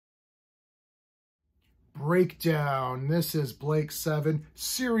breakdown. This is Blake 7,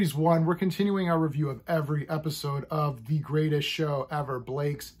 Series 1. We're continuing our review of every episode of the greatest show ever,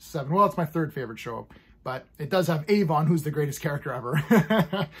 Blake's 7. Well, it's my third favorite show, but it does have Avon, who's the greatest character ever.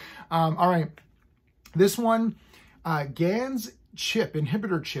 All right. This one, Gan's chip,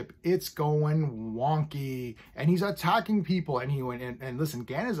 inhibitor chip, it's going wonky. And he's attacking people. And listen,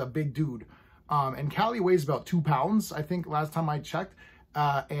 Gan is a big dude. And Callie weighs about 2 pounds, I think, last time I checked.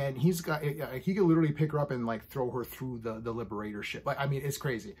 And he could literally pick her up and like throw her through the Liberator ship. Like, I mean, it's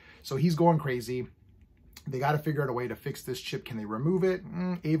crazy. So he's going crazy. They got to figure out a way to fix this chip. Can they remove it?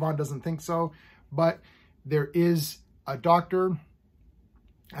 Avon doesn't think so. But there is a doctor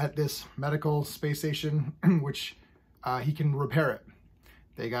at this medical space station, which he can repair it.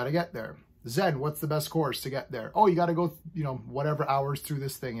 They got to get there. Zen, what's the best course to get there? Oh, you got to go, whatever hours through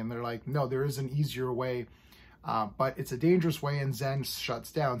this thing. And they're like, no, there is an easier way. But it's a dangerous way, and Zen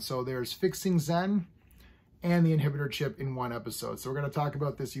shuts down. So there's fixing Zen and the inhibitor chip in one episode. So we're going to talk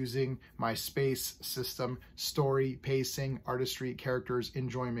about this using my space system: story, pacing, artistry, characters,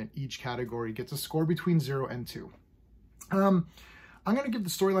 enjoyment. Each category gets a score between 0 and 2. I'm going to give the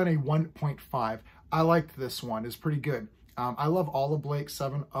storyline a 1.5. I liked this one. It's pretty good. I love all of Blake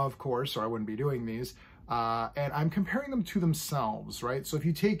 7, of course, or I wouldn't be doing these. And I'm comparing them to themselves, right? So if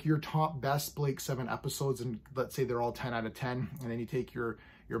you take your top best Blake 7 episodes, and let's say they're all 10 out of 10, and then you take your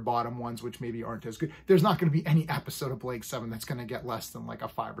bottom ones, which maybe aren't as good, there's not going to be any episode of Blake 7 that's going to get less than like a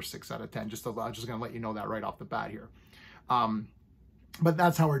 5 or 6 out of 10. I'm just going to let you know that right off the bat here. But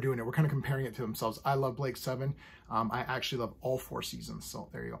that's how we're doing it. We're kind of comparing it to themselves. I love Blake 7. I actually love all 4 seasons. So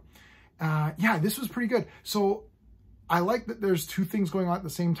there you go. Yeah, this was pretty good. So I like that there's 2 things going on at the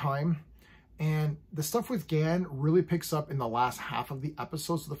same time. And the stuff with Gan really picks up in the last half of the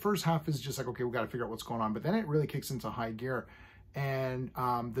episode. So the first half is just like, okay, we got to figure out what's going on. But then it really kicks into high gear. And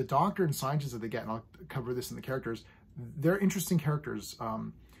the doctor and scientists that they get, and I'll cover this in the characters, they're interesting characters.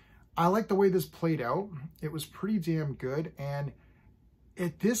 I like the way this played out. It was pretty damn good. And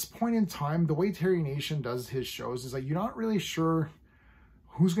at this point in time, the way Terry Nation does his shows is like, you're not really sure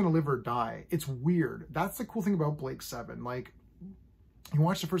who's going to live or die. It's weird. That's the cool thing about Blake 7. Like, you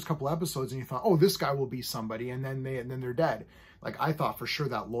watch the first couple episodes and you thought, oh, this guy will be somebody, and then they're dead. Like, I thought for sure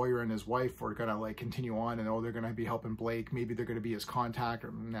that lawyer and his wife were gonna like continue on, and oh, they're gonna be helping Blake. Maybe they're gonna be his contact,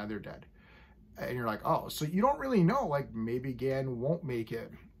 or now they're dead. And you're like, oh, so you don't really know. Like, maybe Gan won't make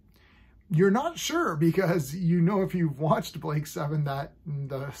it. You're not sure, because if you've watched Blake 7, that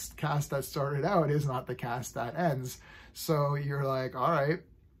the cast that started out is not the cast that ends. So you're like, all right.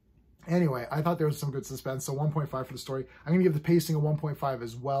 Anyway, I thought there was some good suspense, so 1.5 for the story. I'm going to give the pacing a 1.5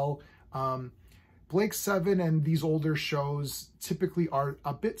 as well. Blake 7 and these older shows typically are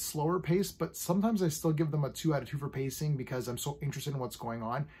a bit slower paced, but sometimes I still give them a 2 out of 2 for pacing because I'm so interested in what's going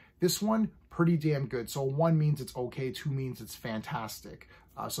on. This one, pretty damn good. So 1 means it's okay, 2 means it's fantastic.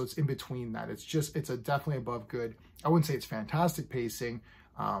 So it's in between that. It's a definitely above good. I wouldn't say it's fantastic pacing.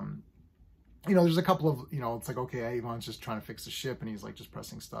 There's a couple of, it's like, okay, Avon's just trying to fix the ship and he's like just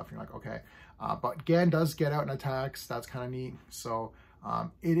pressing stuff. And you're like, okay. But Gan does get out and attacks. That's kind of neat. So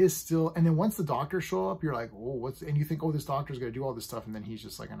it is still, and then once the doctors show up, you're like, oh, and you think, oh, this doctor's going to do all this stuff. And then he's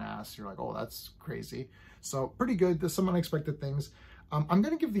just like an ass. You're like, oh, that's crazy. So pretty good. There's some unexpected things. I'm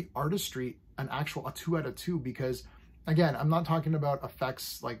going to give the artistry a 2 out of 2 because, again, I'm not talking about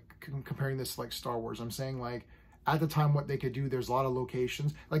effects, like comparing this to like Star Wars. I'm saying like, at the time, what they could do, there's a lot of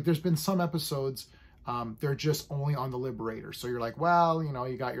locations. Like, there's been some episodes, they're just only on the Liberator. So you're like, well,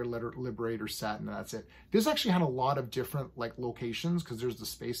 you got your Liberator set and that's it. This actually had a lot of different, like, locations, because there's the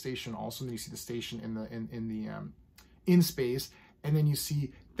space station also, and then you see the station in space, and then you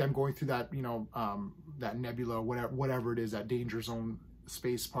see them going through that, that nebula, whatever it is, that danger zone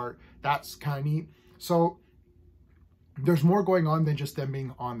space part. That's kind of neat. So there's more going on than just them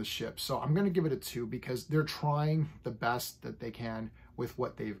being on the ship. So I'm going to give it a 2 because they're trying the best that they can with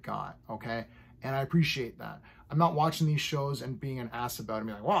what they've got, okay? And I appreciate that. I'm not watching these shows and being an ass about it and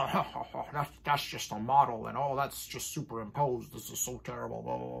being like, well, that's just a model, and oh, that's just superimposed. This is so terrible,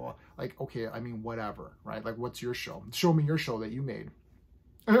 blah, blah, blah. Like, okay, I mean, whatever, right? Like, what's your show? Show me your show that you made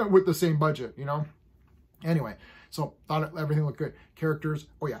with the same budget, Anyway, so thought everything looked good. Characters,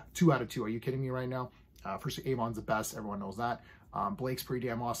 oh yeah, 2 out of 2. Are you kidding me right now? First, Avon's the best. Everyone knows that. Blake's pretty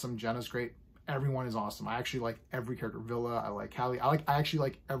damn awesome. Jenna's great. Everyone is awesome. I actually like every character. Villa, I like Callie. I actually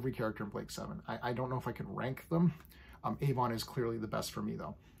like every character in Blake 7. I don't know if I can rank them. Avon is clearly the best for me,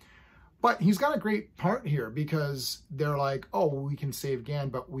 though. But he's got a great part here because they're like, oh, we can save Gan,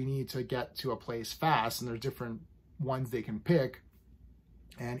 but we need to get to a place fast, and there's different ones they can pick.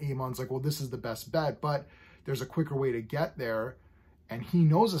 And Avon's like, well, this is the best bet, but there's a quicker way to get there. and he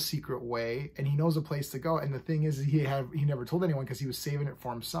knows a secret way, and he knows a place to go. And the thing is, he never told anyone because he was saving it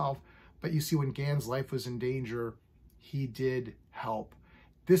for himself. But you see, when Gan's life was in danger, he did help.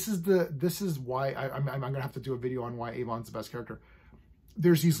 This is why I'm gonna have to do a video on why Avon's the best character.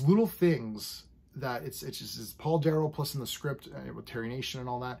 There's these little things that it's just Paul Darrow, plus in the script with Terry Nation and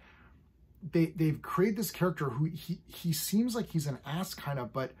all that. They've created this character who he seems like he's an ass kind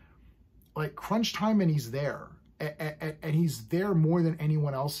of, but like crunch time and he's there, and he's there more than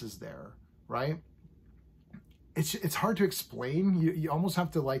anyone else is there, right? It's hard to explain. You almost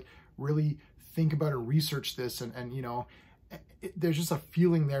have to like really think about it, research this, and you know, there's just a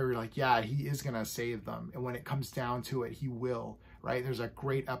feeling there. You're like, yeah, he is gonna save them, and when it comes down to it, he will. Right? There's a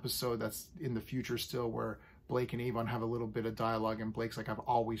great episode that's in the future still where Blake and Avon have a little bit of dialogue, and Blake's like, I've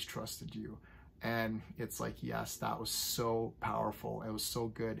always trusted you. And it's like, yes, that was so powerful. It was so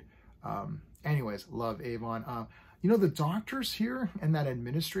good. Anyways, love Avon. You know, the doctors here and that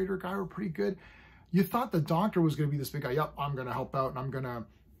administrator guy were pretty good. You thought the doctor was going to be this big guy. Yep, I'm going to help out, and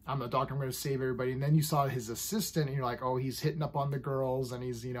I'm the doctor, I'm going to save everybody. And then you saw his assistant, and you're like, oh, he's hitting up on the girls, and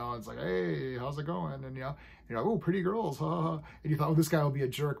he's, you know, it's like, hey, how's it going? And, you know, you're like, oh, pretty girls, huh? And you thought, oh, this guy will be a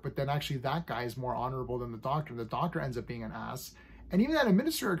jerk. But then actually that guy is more honorable than the doctor. The doctor ends up being an ass. And even that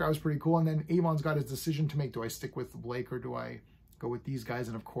administrator guy was pretty cool. And then Avon's got his decision to make. Do I stick with Blake or do I go with these guys?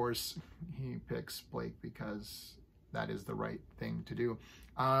 And of course, he picks Blake because that is the right thing to do.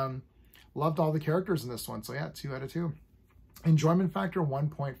 Loved all the characters in this one. So yeah, 2 out of 2. Enjoyment factor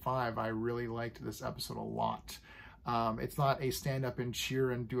 1.5. I really liked this episode a lot. It's not a stand up and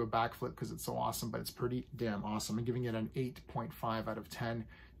cheer and do a backflip because it's so awesome, but it's pretty damn awesome. I'm giving it an 8.5 out of 10.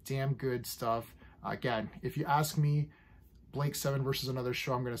 Damn good stuff. Again, if you ask me, Blake 7 versus another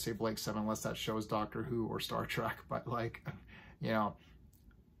show, I'm going to say Blake 7, unless that show is Doctor Who or Star Trek. But like, you know,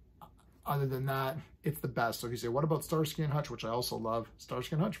 other than that, it's the best. So if you say, what about Starsky and Hutch, which I also love,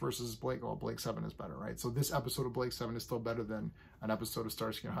 Starsky and Hutch versus Blake, well, Blake 7 is better, right? So this episode of Blake 7 is still better than an episode of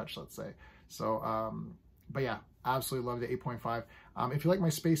Starsky and Hutch, let's say. So, but yeah, absolutely loved it, 8.5. If you like my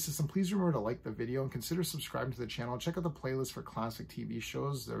space system, please remember to like the video and consider subscribing to the channel. Check out the playlist for classic TV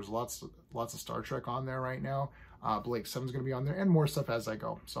shows. There's lots of Star Trek on there right now. Blake 7 is going to be on there, and more stuff as I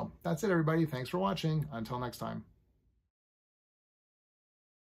go. So that's it, everybody. Thanks for watching. Until next time.